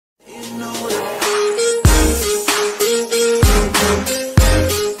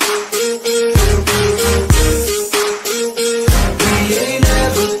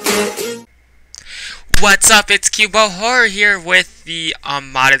What's up? It's Qball Horror here with the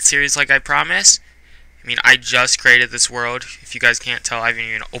modded series like I promised. I mean, I just created this world. If you guys can't tell, I haven't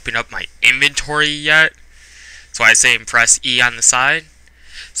even opened up my inventory yet. That's why I say press E on the side.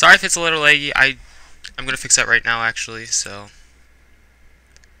 Sorry if it's a little laggy. I'm going to fix that right now, actually. So,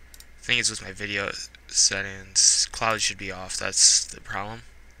 I think it's with my video settings. Cloud should be off. That's the problem.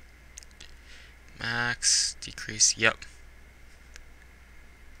 Max, decrease, yep.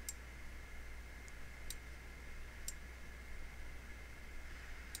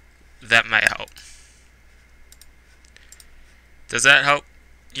 That might help. Does that help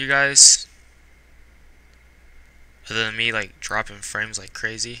you guys? Other than me like dropping frames like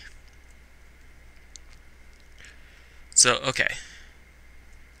crazy. So, okay.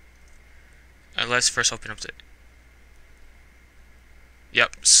 Let's first open up the...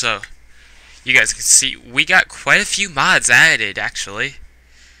 Yep, so you guys can see we got quite a few mods added actually.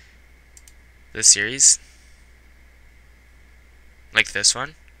 This series. Like this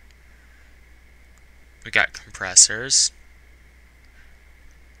one. We got compressors,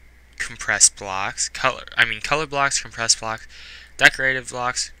 compressed blocks, color blocks, compressed blocks, decorative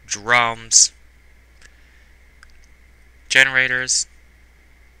blocks, drums, generators,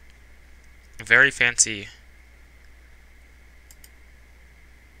 very fancy,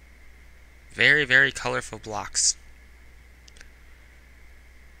 very colorful blocks.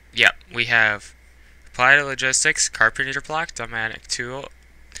 Yep, we have applied logistics, carpenter block, automatic tool,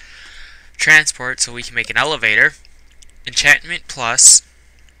 transport, so we can make an elevator, enchantment plus,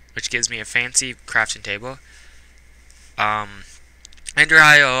 which gives me a fancy crafting table, Ender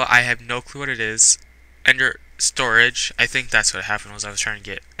IO, I have no clue what it is, Ender storage, I think that's what happened was I was trying to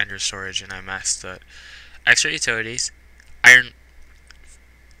get Ender storage and I messed up, extra utilities, iron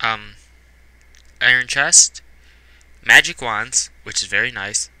chest, magic wands, which is very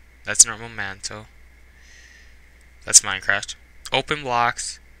nice, that's normal mantle, that's Minecraft, open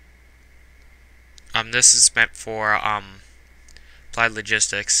blocks. This is meant for applied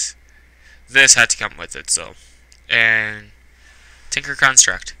logistics. This had to come with it, so. And Tinker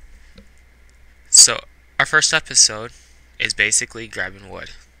Construct. So our first episode is basically grabbing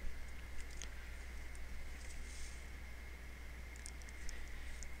wood.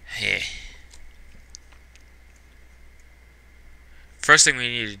 Hey. First thing we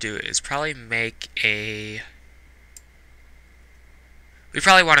need to do is probably make a... We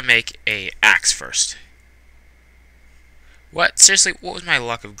probably want to make a axe first. What? Seriously, what was my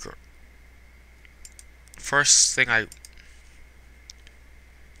luck of... First thing I...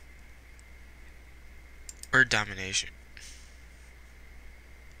 Or domination.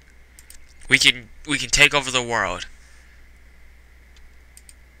 We can take over the world.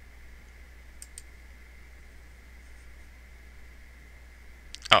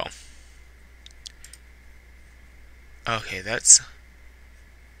 Oh. Okay, that's...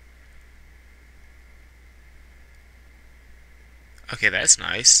 Okay, that's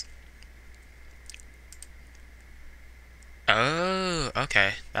nice. Oh,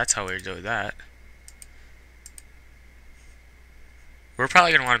 okay. That's how we do that. We're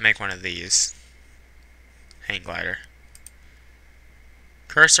probably going to want to make one of these. Hang glider.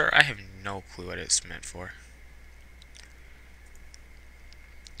 Cursor, I have no clue what it's meant for.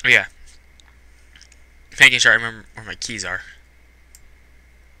 Oh, yeah. Making sure I remember where my keys are.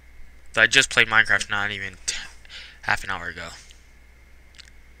 I just played Minecraft not even half an hour ago.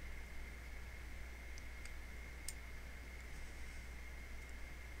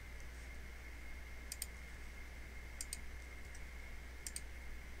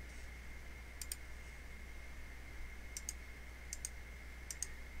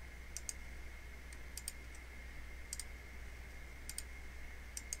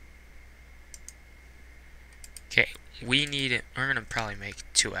 Okay, we need it. We're gonna probably make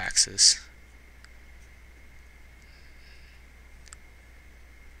 2 axes.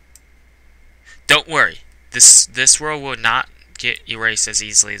 Don't worry, this world will not get erased as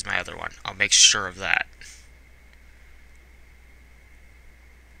easily as my other one. I'll make sure of that.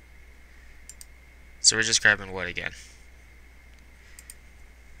 So we're just grabbing wood again.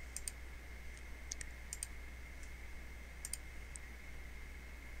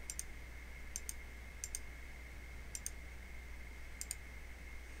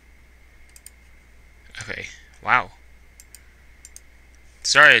 Okay, wow.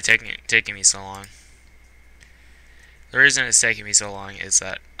 Sorry it's taking me so long. The reason it's taking me so long is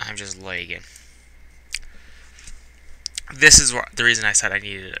that I'm just lagging. This is the reason I said I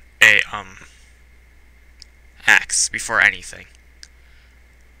needed a axe before anything.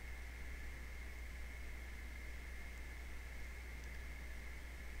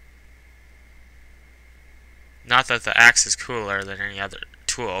 Not that the axe is cooler than any other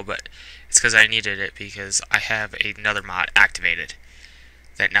tool, but it's because I needed it because I have another mod activated.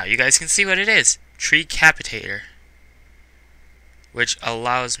 That now you guys can see what it is. Tree Capitator. Which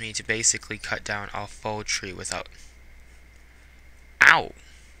allows me to basically cut down a full tree without... Ow!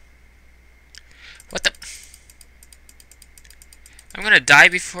 What the... I'm gonna die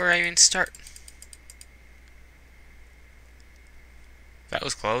before I even start. That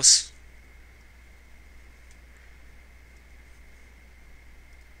was close.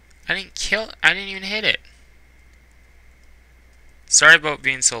 I didn't even hit it. Sorry about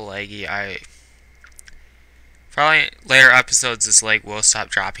being so laggy. Probably later episodes this lag will stop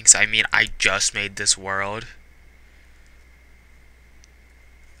dropping. So I mean, I just made this world.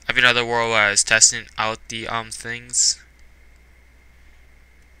 I have another world where I was testing out the things.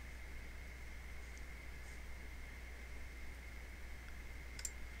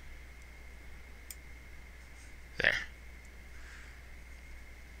 There.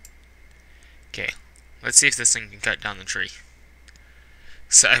 Okay, let's see if this thing can cut down the tree.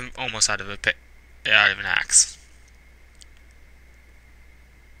 So I'm almost out of an axe.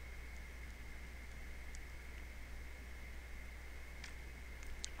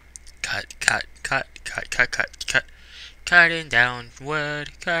 Cut. Cutting down wood.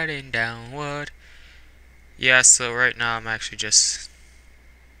 Yeah, so right now I'm actually just...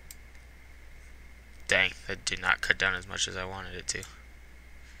 Dang, that did not cut down as much as I wanted it to.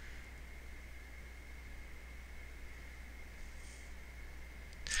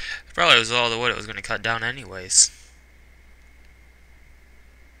 Probably was all the wood it was going to cut down anyways.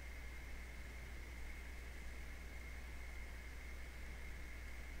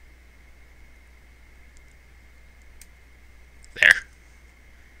 There.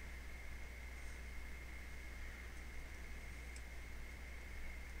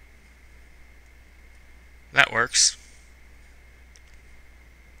 That works.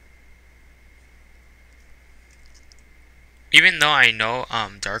 Even though I know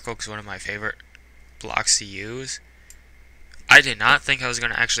dark oak is one of my favorite blocks to use, I did not think I was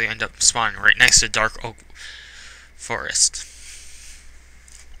going to actually end up spawning right next to dark oak forest.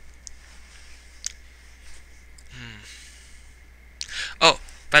 Oh,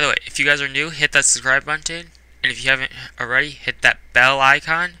 by the way, if you guys are new, hit that subscribe button, and if you haven't already, hit that bell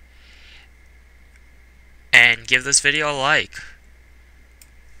icon, and give this video a like.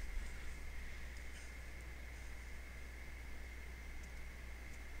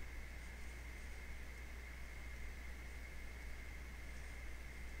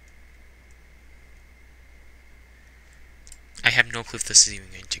 I have no clue if this is even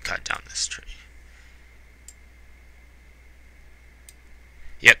going to cut down this tree.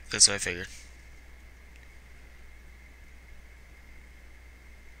 Yep, that's what I figured.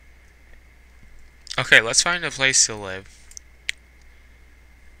 Okay, let's find a place to live.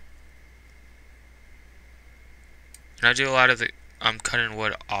 And I do a lot of the cutting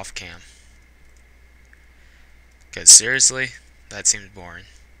wood off cam. Because seriously, that seems boring.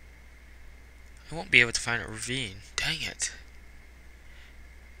 I won't be able to find a ravine. Dang it.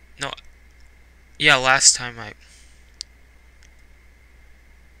 No. Yeah, last time I...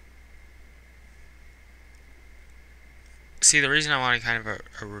 See, the reason I wanted kind of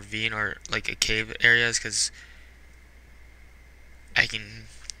a ravine or like a cave area is because I can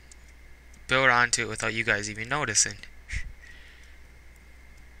build onto it without you guys even noticing.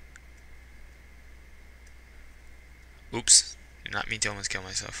 Oops. Did not mean to almost kill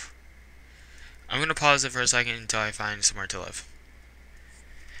myself. I'm going to pause it for a second until I find somewhere to live.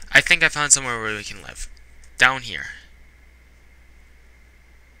 I think I found somewhere where we can live. Down here.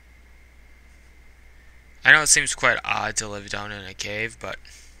 I know it seems quite odd to live down in a cave, but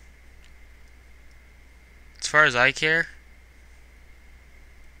as far as I care,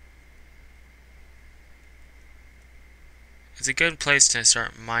 it's a good place to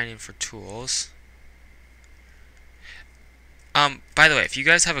start mining for tools. By the way, if you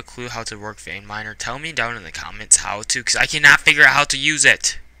guys have a clue how to work vein miner, tell me down in the comments how to, because I cannot figure out how to use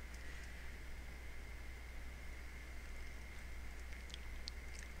it.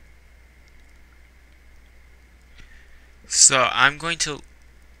 So I'm going to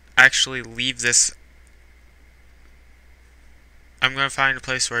actually leave this. I'm going to find a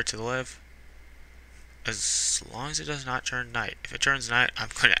place where to live. As long as it does not turn night. If it turns night, I'm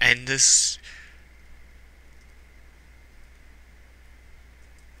going to end this.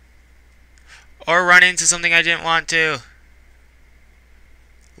 Or run into something I didn't want to.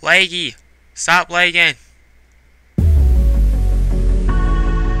 Laggy. Stop lagging.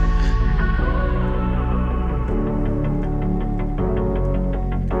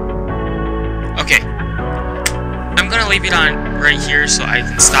 Okay. right here so I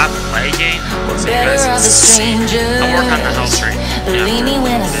can stop lagging. So you guys can see. I'll work on the house right now.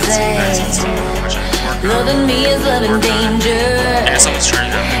 So you guys can see how much I'm working on. And if someone's turning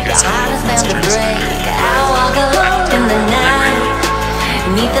up, you guys have to turn this down.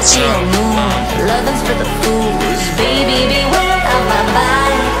 So,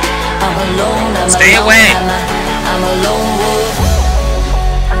 stay away.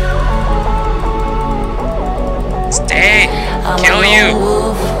 Stay. Kill you.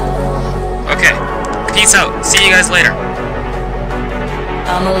 Okay. Peace out. See you guys later.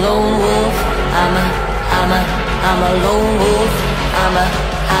 I'm a lone wolf. I'm a lone wolf. I'm a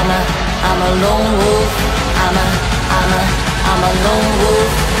lone wolf. I'm a lone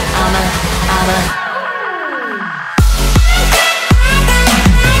wolf. I'm a